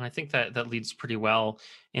 And I think that leads pretty well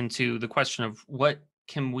into the question of what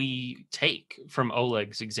can we take from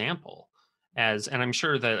Oleg's example. And I'm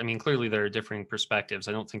sure that, I mean, clearly there are differing perspectives.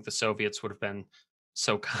 I don't think the Soviets would have been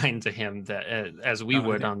so kind to him that as we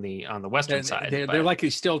would on the Western side. They're likely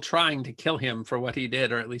still trying to kill him for what he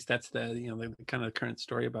did, or at least that's the kind of current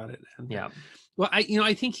story about it. And, well,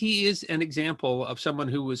 I think he is an example of someone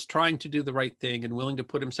who was trying to do the right thing and willing to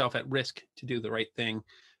put himself at risk to do the right thing.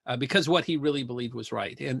 Because what he really believed was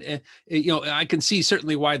right. And I can see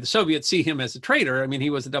certainly why the Soviets see him as a traitor. I mean, he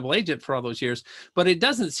was a double agent for all those years, but it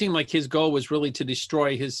doesn't seem like his goal was really to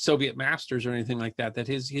destroy his Soviet masters or anything like that. That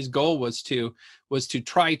his goal was to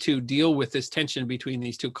try to deal with this tension between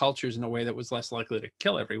these two cultures in a way that was less likely to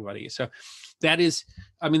kill everybody. So that's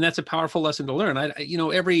a powerful lesson to learn.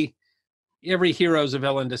 Every hero is a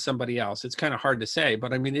villain to somebody else. It's kind of hard to say,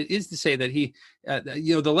 but I mean, it is to say that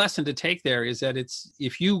the lesson to take there is that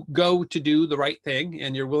if you go to do the right thing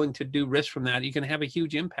and you're willing to do risk from that, you can have a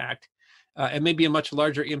huge impact, and maybe a much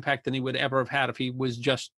larger impact than he would ever have had if he was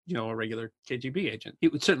just, a regular KGB agent.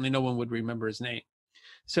 No one would remember his name.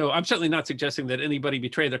 So I'm certainly not suggesting that anybody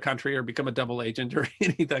betray their country or become a double agent or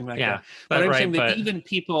anything like that. But I'm saying that even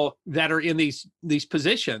people that are in these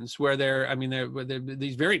positions where they're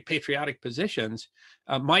these very patriotic positions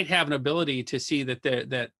might have an ability to see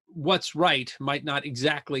that what's right might not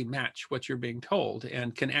exactly match what you're being told,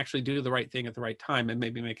 and can actually do the right thing at the right time and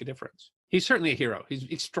maybe make a difference. He's certainly a hero. He's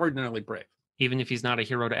extraordinarily brave. Even if he's not a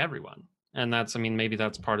hero to everyone. And maybe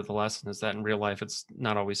that's part of the lesson, is that in real life, it's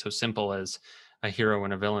not always so simple as a hero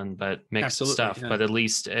and a villain, but mixed stuff. Yeah. But at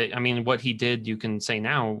least, what he did, you can say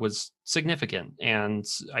now, was significant, and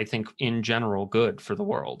I think in general good for the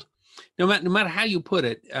world. No matter how you put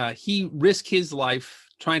it, he risked his life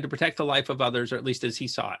trying to protect the life of others, or at least as he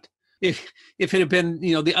saw it. If it had been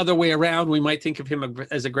the other way around, we might think of him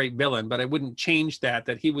as a great villain, but I wouldn't change that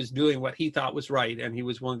he was doing what he thought was right, and he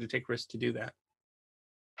was willing to take risks to do that.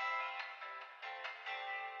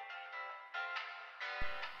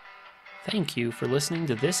 Thank you for listening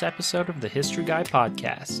to this episode of the History Guy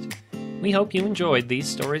podcast. We hope you enjoyed these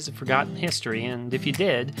stories of forgotten history, and if you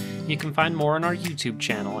did, you can find more on our YouTube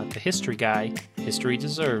channel at The History Guy, History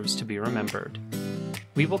Deserves to be Remembered.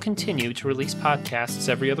 We will continue to release podcasts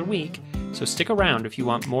every other week, so stick around if you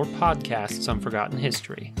want more podcasts on forgotten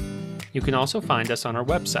history. You can also find us on our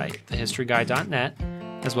website, thehistoryguy.net,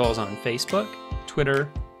 as well as on Facebook, Twitter,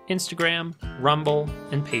 Instagram, Rumble,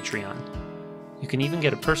 and Patreon. You can even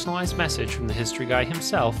get a personalized message from the History Guy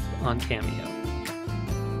himself on Cameo.